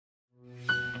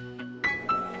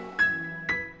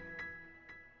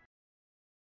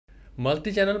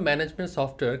Multi-channel management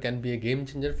software can be a game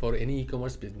changer for any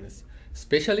e-commerce business,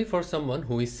 especially for someone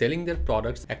who is selling their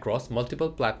products across multiple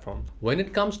platforms. When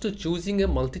it comes to choosing a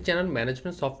multi-channel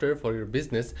management software for your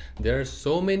business, there are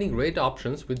so many great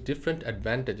options with different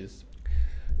advantages.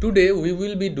 Today we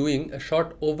will be doing a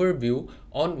short overview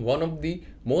on one of the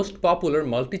most popular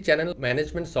multi-channel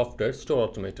management software,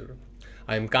 StoreAutomator.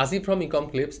 I am Kazi from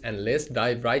Ecomclips, and let's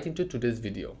dive right into today's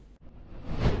video.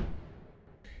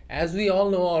 As we all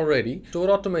know already,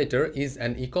 StoreAutomator is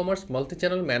an e-commerce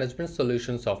multi-channel management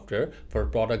solution software for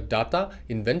product data,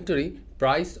 inventory,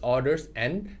 price, orders,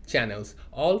 and channels,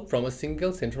 all from a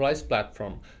single centralized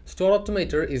platform.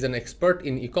 StoreAutomator is an expert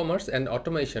in e-commerce and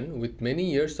automation with many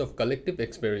years of collective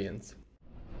experience.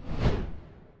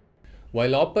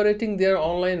 While operating their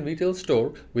online retail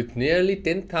store with nearly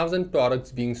 10,000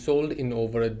 products being sold in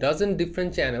over a dozen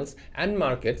different channels and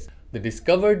markets, they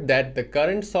discovered that the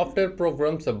current software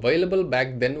programs available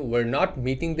back then were not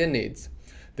meeting their needs.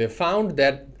 They found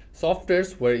that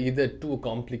softwares were either too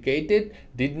complicated,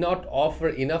 did not offer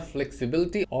enough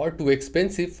flexibility, or too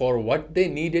expensive for what they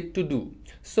needed to do.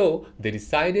 So they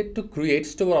decided to create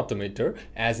StoreAutomator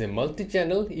as a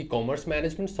multi-channel e-commerce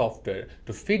management software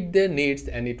to fit their needs,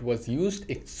 and it was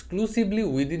used exclusively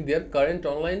within their current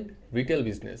online retail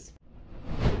business.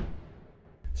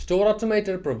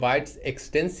 StoreAutomator provides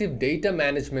extensive data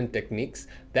management techniques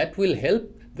that will help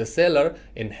the seller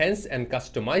enhance and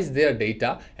customize their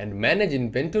data and manage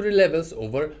inventory levels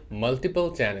over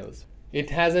multiple channels. It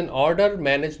has an order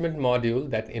management module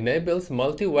that enables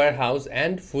multi-warehouse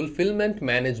and fulfillment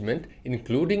management,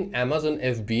 including Amazon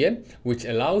FBA, which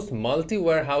allows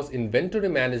multi-warehouse inventory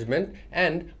management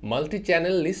and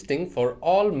multi-channel listing for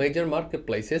all major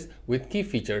marketplaces with key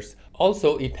features.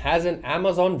 Also, it has an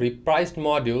Amazon repriced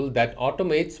module that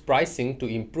automates pricing to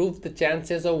improve the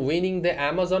chances of winning the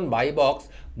Amazon buy box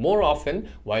more often,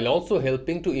 while also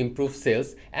helping to improve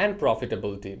sales and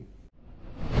profitability.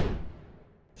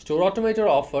 StoreAutomator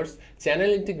offers channel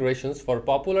integrations for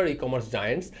popular e-commerce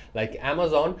giants like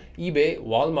Amazon, eBay,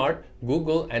 Walmart,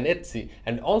 Google, and Etsy,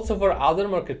 and also for other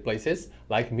marketplaces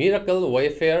like Miracle,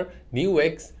 Wayfair,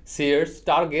 Newegg, Sears,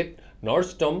 Target,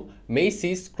 Nordstrom,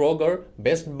 Macy's, Kroger,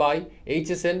 Best Buy,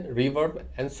 HSN, Reverb,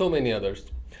 and so many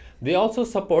others. They also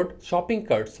support shopping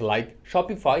carts like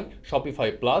Shopify,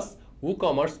 Shopify Plus,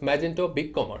 WooCommerce, Magento,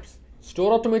 BigCommerce.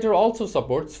 StoreAutomator also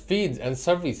supports feeds and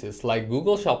services like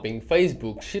Google Shopping,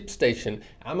 Facebook, ShipStation,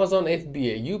 Amazon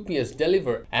FBA, UPS,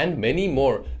 Deliver, and many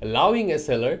more, allowing a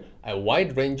seller a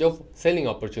wide range of selling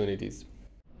opportunities.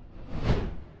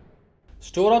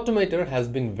 StoreAutomator has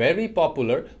been very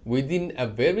popular within a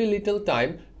very little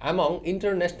time among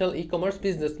international e-commerce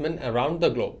businessmen around the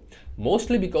globe,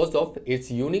 mostly because of its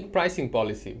unique pricing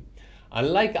policy.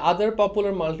 Unlike other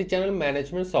popular multi-channel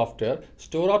management software,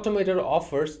 StoreAutomator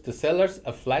offers the sellers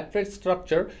a flat rate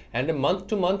structure and a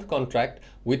month-to-month contract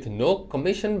with no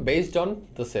commission based on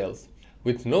the sales.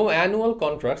 With no annual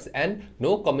contracts and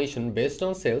no commission based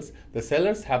on sales, the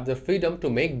sellers have the freedom to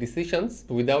make decisions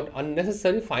without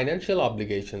unnecessary financial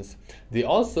obligations. They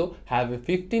also have a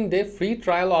 15-day free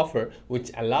trial offer,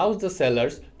 which allows the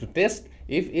sellers to test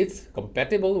if it's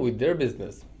compatible with their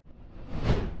business.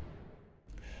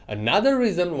 Another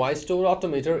reason why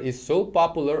StoreAutomator is so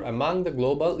popular among the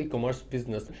global e-commerce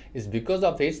business is because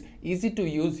of its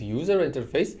easy-to-use user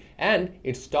interface and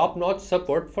its top-notch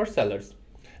support for sellers.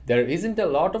 There isn't a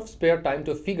lot of spare time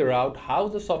to figure out how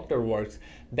the software works.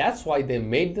 That's why they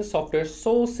made the software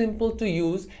so simple to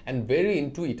use and very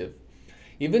intuitive.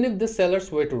 Even if the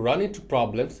sellers were to run into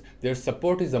problems, their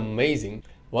support is amazing.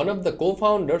 One of the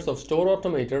co-founders of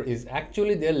StoreAutomator is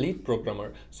actually their lead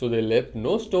programmer, so they left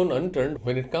no stone unturned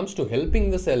when it comes to helping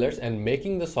the sellers and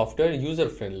making the software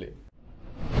user-friendly.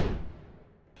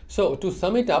 So to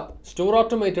sum it up,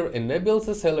 StoreAutomator enables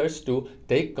the sellers to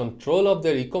take control of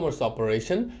their e-commerce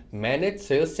operation, manage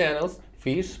sales channels,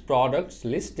 feeds, products,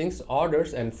 listings,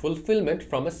 orders, and fulfillment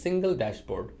from a single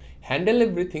dashboard. Handle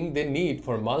everything they need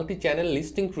for multi-channel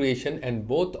listing creation and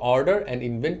both order and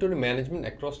inventory management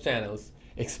across channels.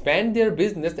 Expand their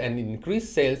business and increase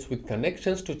sales with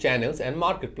connections to channels and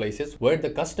marketplaces where the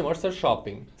customers are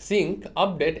shopping. Sync,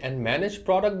 update, and manage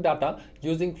product data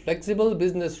using flexible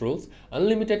business rules,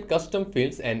 unlimited custom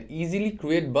fields, and easily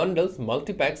create bundles,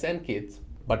 multi-packs, and kits.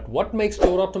 But what makes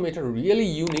StoreAutomator really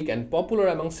unique and popular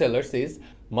among sellers is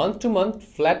month-to-month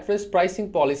flat rate pricing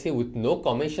policy with no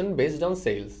commission based on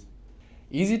sales.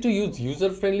 Easy to use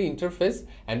user-friendly interface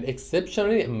and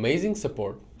exceptionally amazing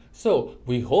support. So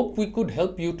we hope we could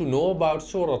help you to know about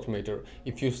StoreAutomator.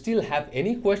 If you still have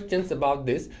any questions about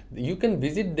this, you can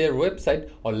visit their website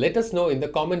or let us know in the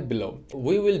comment below.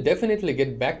 We will definitely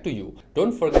get back to you.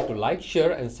 Don't forget to like,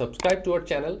 share and subscribe to our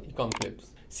channel Ecomclips.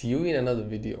 See you in another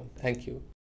video. Thank you.